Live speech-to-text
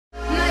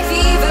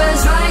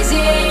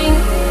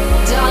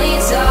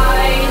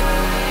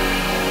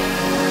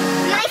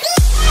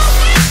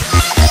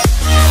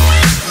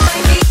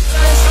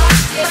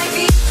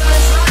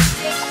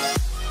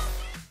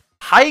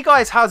Hey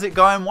guys, how's it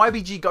going?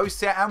 YBGGhost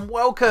here, and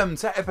welcome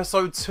to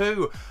episode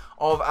 2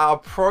 of our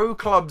Pro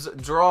Clubs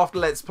Draft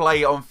Let's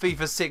Play on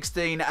FIFA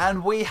 16,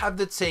 and we have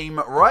the team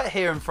right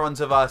here in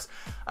front of us.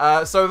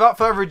 So without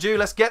further ado,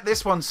 let's get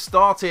this one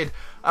started.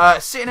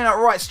 Sitting in at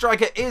right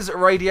striker is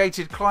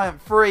Radiated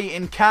Client 3.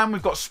 In cam,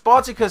 we've got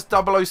Spartacus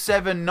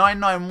 007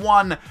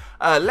 991.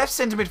 Left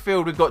centre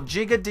midfield, we've got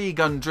Jigga D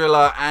Gun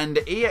Driller, and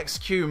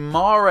EXQ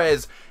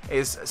Mares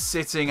is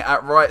sitting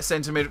at right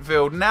centre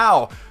midfield.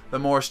 Now, the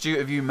more astute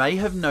of you may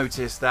have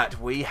noticed that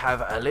we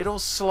have a little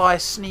sly,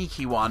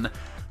 sneaky one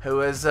who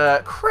has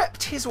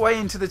crept his way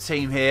into the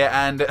team here,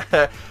 and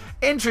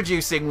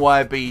introducing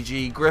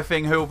YBG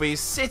Griffin, who will be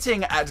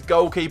sitting at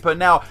goalkeeper.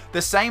 Now,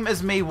 the same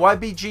as me,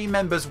 YBG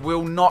members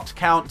will not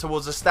count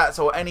towards the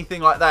stats or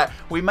anything like that.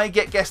 We may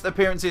get guest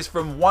appearances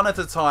from one at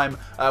a time.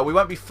 We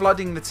won't be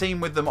flooding the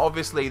team with them,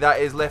 obviously. That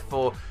is left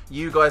for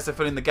you guys to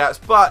fill in the gaps.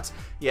 But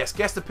yes,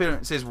 guest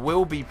appearances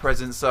will be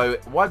present. So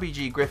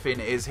YBG Griffin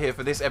is here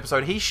for this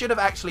episode. He should have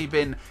actually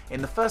been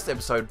in the first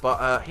episode,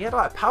 but he had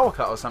like a power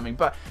cut or something.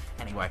 But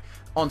anyway,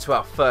 on to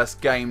our first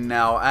game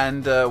now,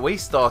 and we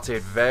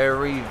started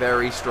very,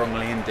 very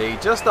strongly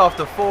indeed. Just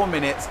after 4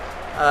 minutes,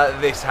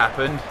 this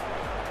happened.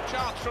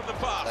 Chance from the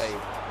pass.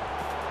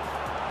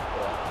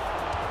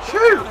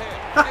 Shoot!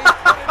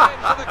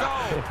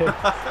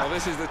 Well,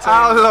 this is the team.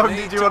 How long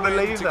did you want to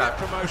leave that?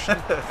 Promotion.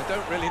 I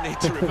don't really need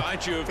to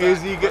remind you of that.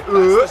 Is he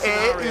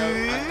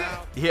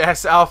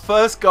Yes, our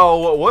first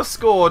goal was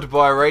scored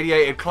by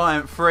Radiated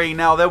Client 3.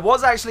 Now, there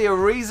was actually a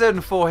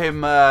reason for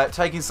him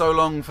taking so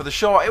long for the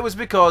shot. It was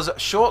because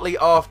shortly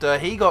after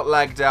he got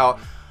lagged out.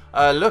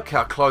 Look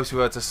how close we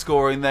were to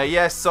scoring there.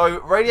 Yes, so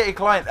Radiated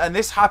Client, and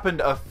this happened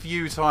a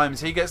few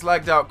times. He gets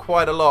lagged out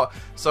quite a lot.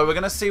 So we're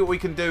going to see what we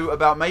can do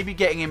about maybe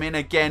getting him in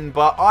again.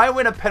 But I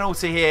win a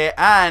penalty here,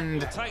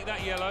 and take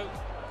that yellow.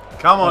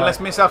 Come on, let's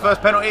miss our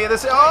first penalty of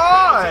this.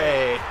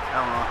 Oh!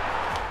 Come on.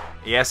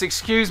 Yes,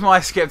 excuse my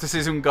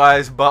skepticism,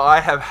 guys, but I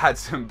have had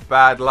some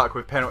bad luck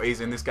with penalties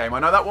in this game. I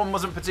know that one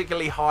wasn't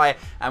particularly high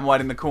and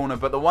wide in the corner,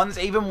 but the ones,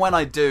 even when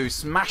I do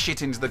smash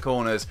it into the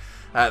corners,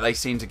 they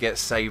seem to get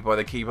saved by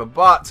the keeper.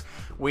 But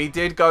we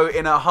did go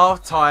in at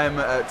half-time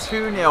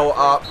 2-0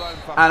 up,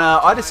 and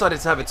I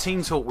decided to have a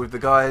team talk with the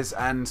guys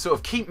and sort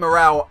of keep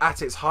morale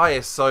at its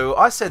highest. So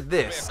I said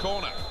this.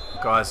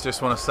 Guys,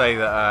 just want to say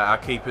that our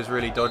keeper's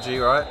really dodgy,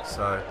 right?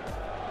 So...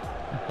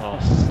 Oh,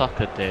 suck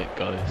a dick,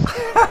 guys.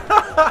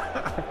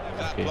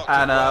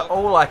 And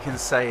all I can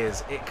say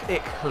is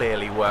it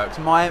clearly worked.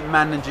 My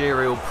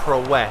managerial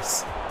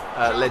prowess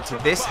led to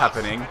this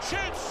happening.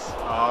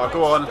 Oh,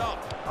 go on.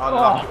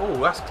 Oh,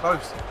 that's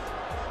close.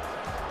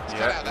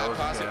 Yeah,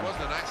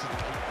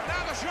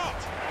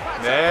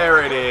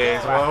 there it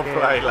is. Well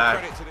played,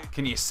 lad.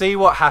 Can you see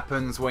what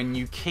happens when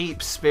you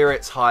keep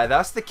spirits high?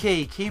 That's the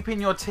key, keeping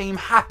your team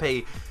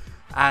happy.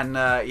 And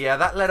yeah,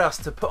 that led us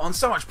to put on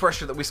so much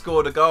pressure that we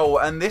scored a goal.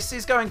 And this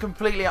is going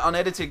completely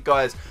unedited,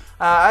 guys.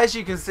 As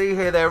you can see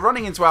here, they're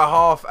running into our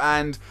half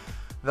and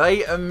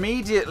they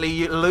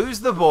immediately lose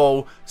the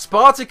ball.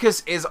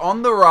 Spartacus is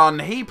on the run.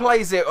 He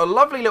plays it, a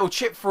lovely little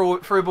chip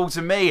through ball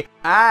to me.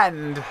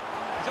 And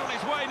he's on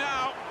his way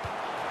now.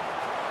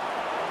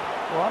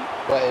 One.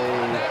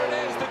 There it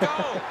is, the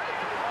goal.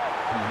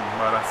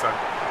 Well, that's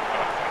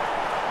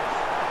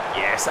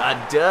yes,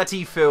 a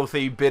dirty,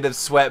 filthy bit of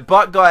sweat.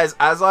 But guys,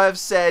 as I have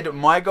said,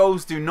 my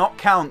goals do not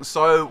count.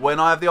 So when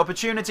I have the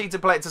opportunity to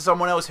play it to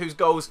someone else whose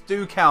goals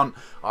do count,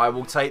 I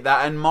will take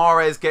that. And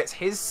Mares gets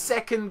his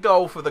second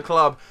goal for the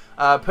club,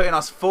 putting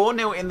us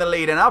 4-0 in the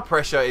lead. And our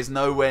pressure is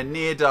nowhere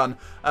near done.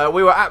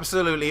 We were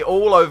absolutely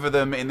all over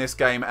them in this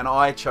game, and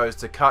I chose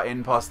to cut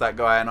in past that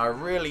guy, and I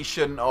really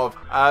shouldn't have.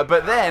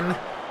 But then,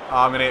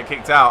 I'm going to get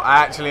kicked out. I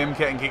actually am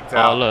getting kicked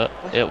out. Oh, look.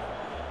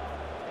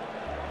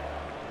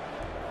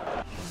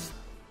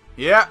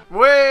 Yeah,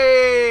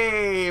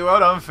 whee! Well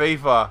done,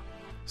 FIFA.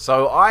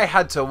 So I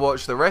had to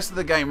watch the rest of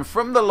the game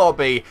from the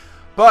lobby.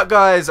 But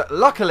guys,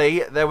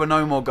 luckily there were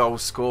no more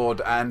goals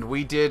scored, and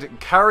we did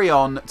carry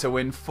on to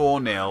win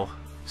 4-0.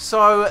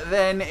 So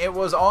then it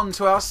was on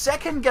to our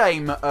second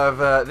game of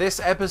this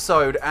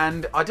episode,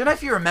 and I don't know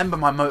if you remember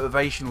my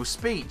motivational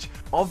speech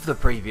of the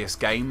previous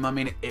game. I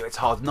mean, it's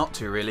hard not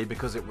to really,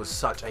 because it was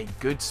such a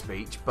good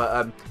speech.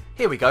 But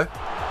here we go. In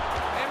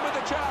with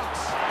the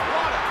chance.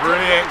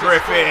 Brilliant,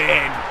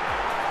 Griffin.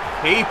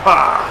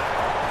 Keeper.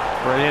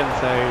 Brilliant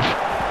save.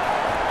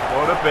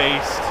 What a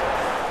beast.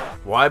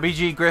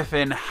 YBG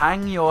Griffin,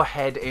 hang your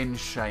head in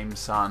shame,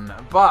 son.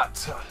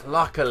 But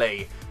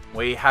luckily,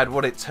 we had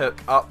what it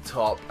took up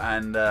top,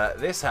 and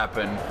this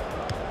happened.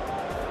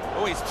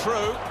 Oh, he's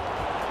through.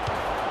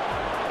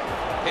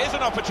 Here's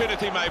an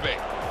opportunity, maybe.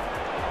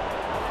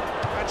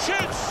 And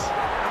shoots.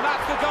 And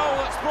that's the goal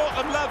that's brought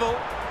them level.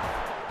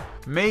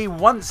 Me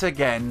once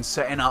again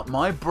setting up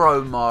my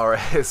bro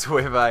Mares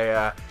with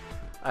a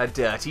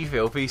dirty,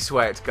 filthy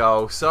sweat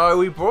goal. So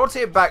we brought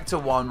it back to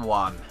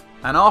 1-1.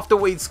 And after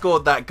we'd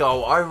scored that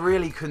goal, I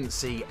really couldn't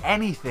see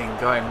anything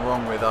going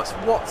wrong with us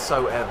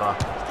whatsoever.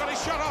 He's got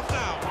his shot off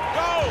now.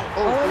 Goal!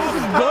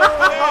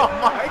 Oh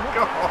my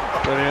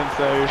god! Brilliant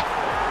save.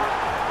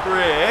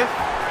 Griff.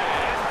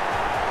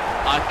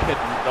 I could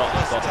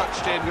not stop it.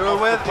 Touched in. You're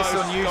aware that this is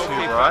on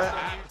YouTube,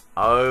 right?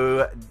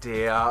 Oh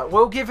dear.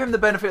 We'll give him the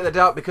benefit of the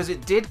doubt because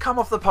it did come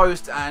off the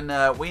post,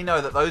 and we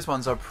know that those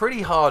ones are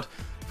pretty hard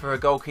for a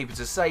goalkeeper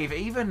to save,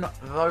 even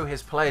though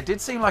his player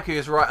did seem like he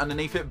was right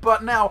underneath it.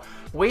 But now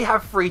we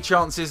have 3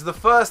 chances. The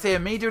first here,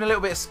 me doing a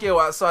little bit of skill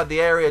outside the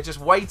area, just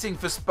waiting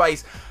for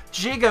space.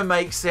 Jigger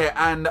makes it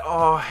and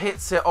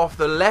hits it off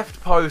the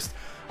left post.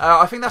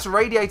 I think that's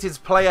Radiated's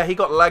player. He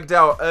got lagged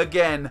out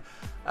again.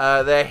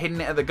 They're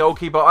hitting it at the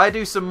goalkeeper. I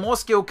do some more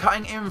skill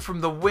cutting in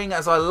from the wing,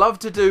 as I love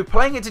to do,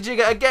 playing it to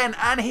Jigger again,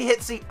 and he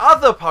hits the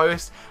other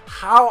post.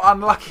 How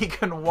unlucky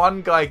can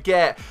one guy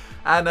get?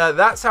 And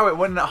that's how it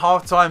went at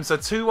half-time. So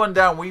 2-1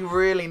 down. We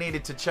really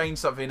needed to change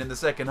something in the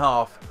second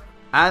half.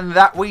 And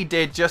that we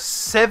did just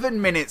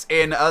 7 minutes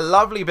in. A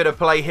lovely bit of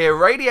play here.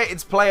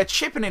 Radiated's player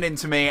chipping it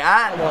into me.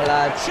 And Come on,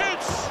 lads.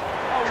 Shoots!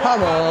 Oh,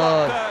 Come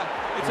on.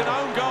 It's an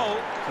own goal.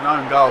 it's an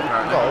own goal,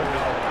 apparently.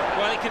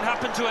 Well, it can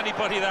happen to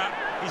anybody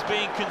that. He's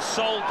being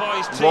consoled by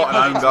his team. What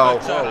an own goal.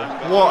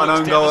 What an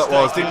own goal that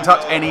was. Didn't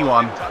touch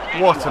anyone.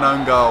 What an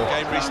own goal.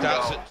 Game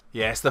restarts.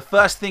 Yes, the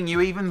first thing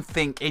you even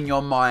think in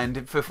your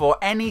mind before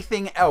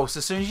anything else,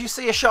 as soon as you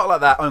see a shot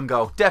like that, own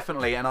goal.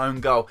 Definitely an own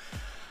goal.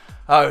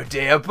 Oh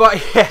dear.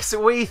 But yes,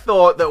 we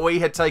thought that we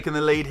had taken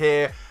the lead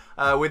here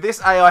with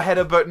this AI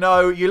header, but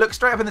no, you look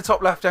straight up in the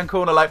top left-hand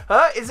corner like,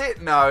 is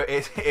it? No,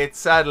 it's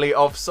sadly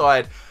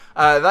offside.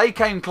 They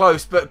came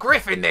close, but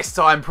Griffin this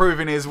time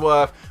proving his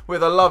worth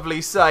with a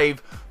lovely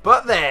save.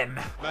 But then...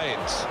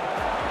 Mains.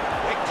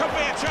 It could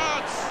be a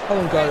chance. Come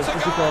on, guys.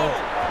 It's a goal.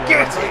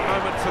 Get Great it!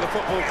 moment for the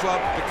football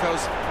club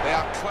because they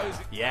are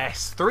closing.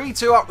 Yes,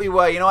 3-2 up we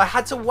were. You know, I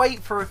had to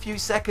wait for a few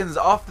seconds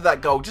after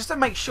that goal just to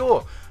make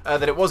sure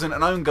that it wasn't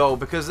an own goal,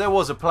 because there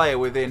was a player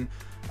within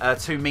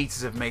 2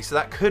 meters of me, so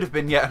that could have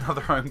been yet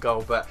another own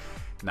goal. But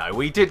no,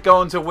 we did go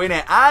on to win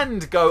it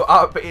and go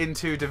up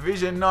into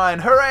Division 9.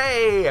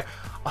 Hooray!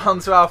 On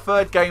to our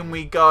 3rd game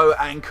we go,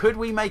 and could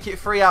we make it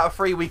 3 out of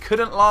 3? We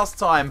couldn't last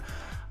time.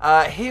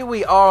 Here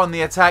we are on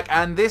the attack,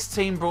 and this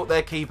team brought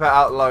their keeper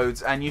out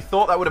loads, and you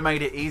thought that would have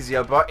made it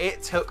easier, but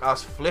it took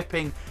us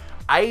flipping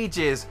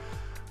ages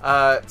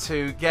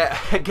to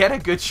get a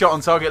good shot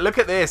on target. Look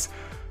at this.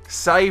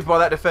 Saved by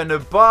that defender,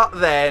 but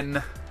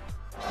then...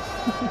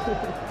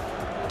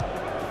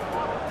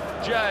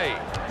 Jay,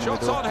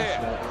 shots on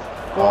here.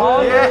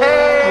 Oh,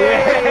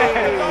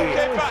 Yay!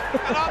 Goalkeeper,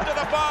 and under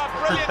the bar,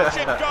 brilliant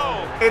chip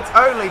goal. It's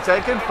only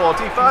taken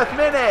 45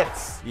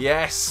 minutes.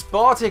 Yes,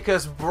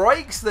 Spartacus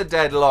breaks the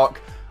deadlock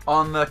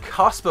on the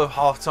cusp of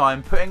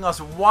half-time, putting us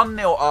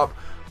 1-0 up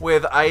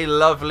with a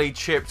lovely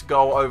chipped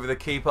goal over the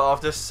keeper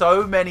after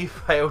so many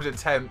failed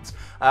attempts.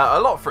 A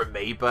lot from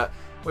me, but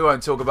we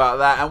won't talk about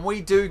that. And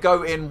we do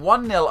go in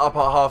 1-0 up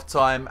at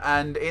half-time,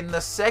 and in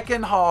the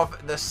second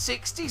half, the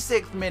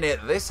 66th minute,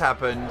 this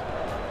happened.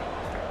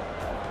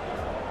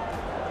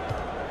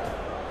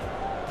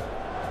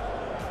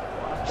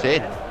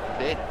 Sid.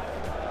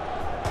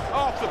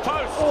 Off the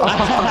post. Oh,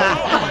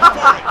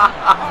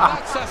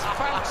 that's a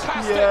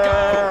fantastic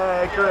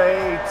Yeah,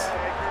 great.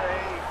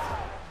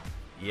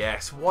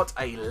 Yes, what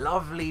a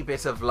lovely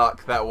bit of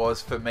luck that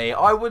was for me.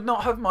 I would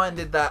not have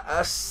minded that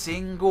a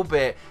single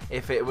bit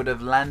if it would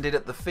have landed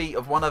at the feet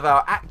of one of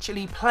our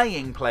actually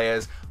playing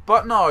players.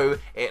 But no,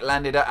 it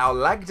landed at our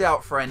lagged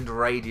out friend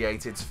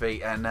Radiated's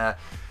feet, and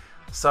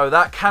so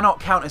that cannot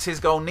count as his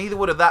goal. Neither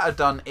would that have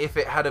done if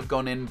it had have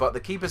gone in, but the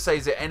keeper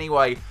saves it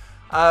anyway.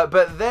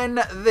 But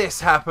then this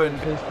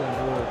happened.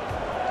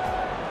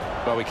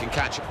 Well, we can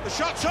catch it. The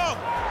shot's on.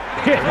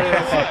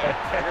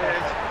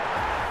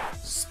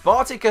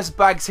 Spartacus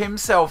bags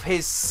himself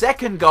his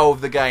 2nd goal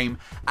of the game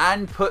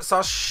and puts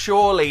us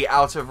surely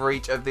out of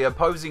reach of the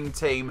opposing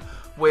team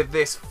with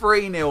this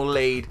 3-0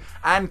 lead.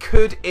 And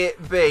could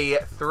it be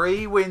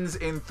 3 wins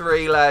in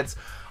 3, lads?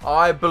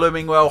 I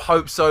blooming well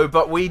hope so,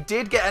 but we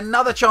did get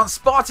another chance.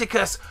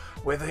 Spartacus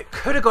with it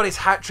could have got his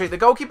hat-trick. The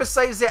goalkeeper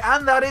saves it,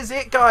 and that is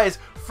it, guys.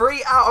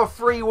 3 out of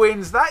 3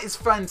 wins. That is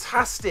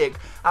fantastic.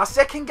 Our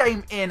 2nd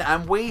game in,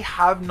 and we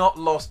have not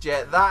lost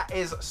yet. That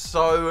is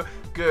so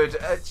good.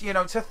 You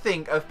know, to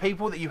think of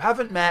people that you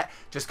haven't met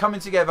just coming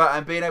together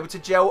and being able to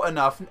gel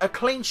enough. A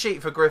clean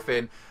sheet for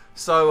Griffin.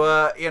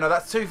 So, you know,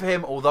 that's 2 for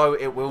him, although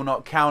it will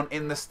not count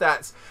in the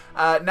stats.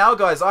 Now,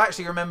 guys, I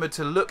actually remembered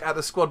to look at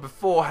the squad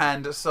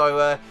beforehand.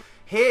 So,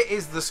 here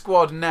is the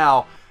squad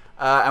now.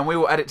 And we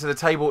will add it to the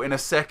table in a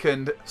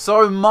second.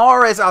 So,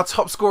 Mahrez, our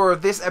top scorer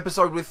of this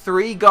episode with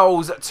 3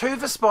 goals, 2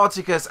 for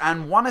Spartacus,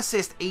 and 1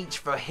 assist each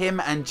for him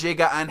and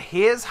Jigger. And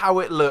here's how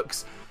it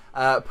looks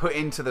put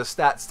into the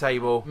stats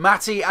table.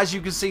 Matty, as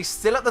you can see,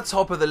 still at the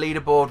top of the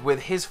leaderboard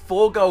with his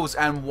 4 goals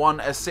and 1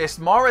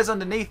 assist. Mahrez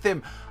underneath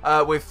him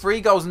with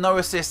 3 goals, no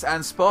assists,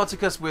 and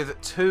Spartacus with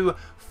 2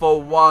 for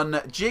 1.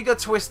 Jigga,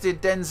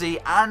 Twisted, Denzi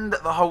and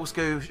the Hulk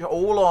Scooch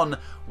all on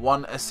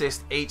 1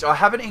 assist each. I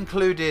haven't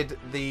included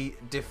the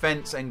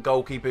defense and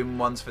goalkeeping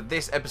ones for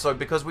this episode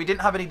because we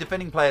didn't have any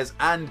defending players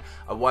and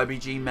a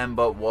YBG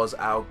member was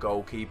our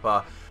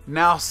goalkeeper.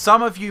 Now,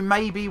 some of you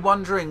may be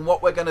wondering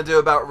what we're going to do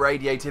about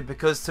Radiated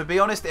because, to be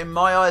honest, in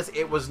my eyes,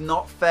 it was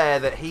not fair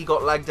that he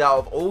got lagged out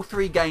of all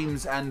 3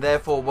 games and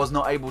therefore was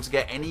not able to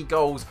get any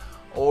goals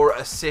or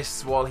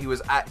assists while he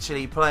was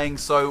actually playing.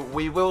 So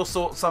we will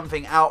sort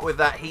something out with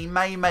that. He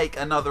may make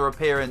another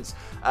appearance.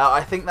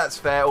 I think that's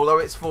fair, although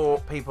it's 4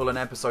 people an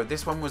episode.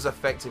 This one was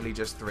effectively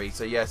just 3.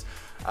 So yes,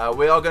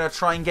 we are going to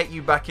try and get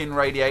you back in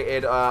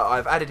Radiated.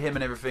 I've added him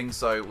and everything,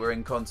 so we're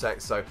in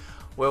contact. So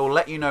we'll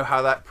let you know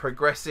how that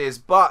progresses.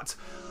 But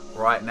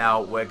right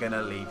now, we're going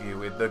to leave you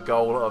with the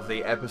goal of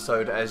the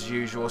episode as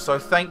usual. So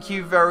thank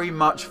you very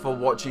much for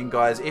watching,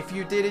 guys. If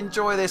you did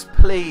enjoy this,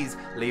 please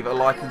leave a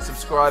like and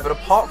subscribe. But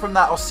apart from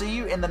that, I'll see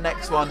you in the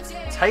next one.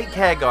 Take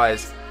care,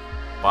 guys.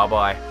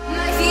 Bye-bye.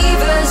 My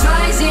fever's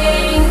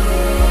rising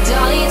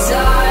down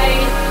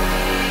inside.